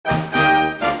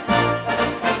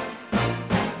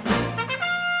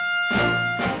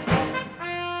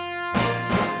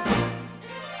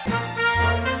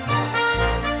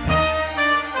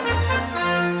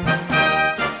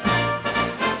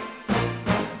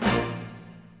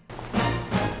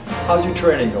How's your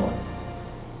training going?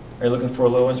 Are you looking for a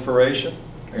little inspiration?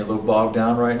 Are you a little bogged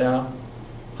down right now?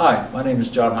 Hi, my name is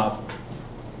John Hoppel.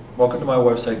 Welcome to my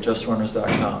website,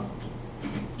 JustRunners.com.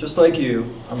 Just like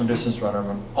you, I'm a distance runner.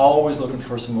 I'm always looking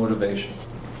for some motivation.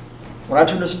 When I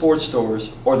turned to sports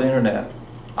stores or the internet,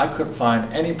 I couldn't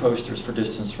find any posters for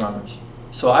distance runners.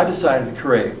 So I decided to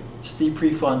create Steve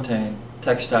Prefontaine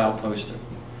textile poster.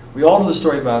 We all know the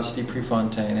story about Steve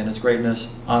Prefontaine and his greatness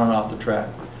on and off the track.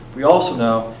 We also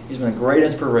know he's been a great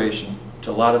inspiration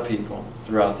to a lot of people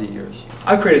throughout the years.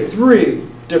 I created 3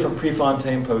 different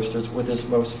Prefontaine posters with his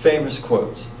most famous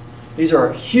quotes. These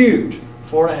are huge,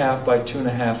 4.5 by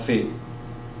 2.5 feet.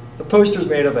 The poster is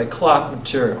made of a cloth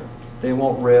material. They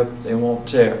won't rip, they won't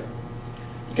tear.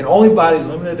 You can only buy these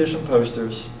limited edition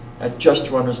posters at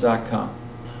JustRunners.com.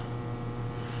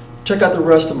 Check out the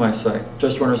rest of my site,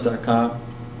 JustRunners.com,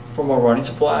 for more running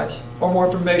supplies or more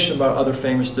information about other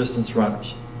famous distance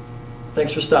runners.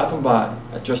 Thanks for stopping by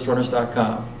at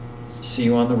JustRunners.com. See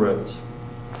you on the roads.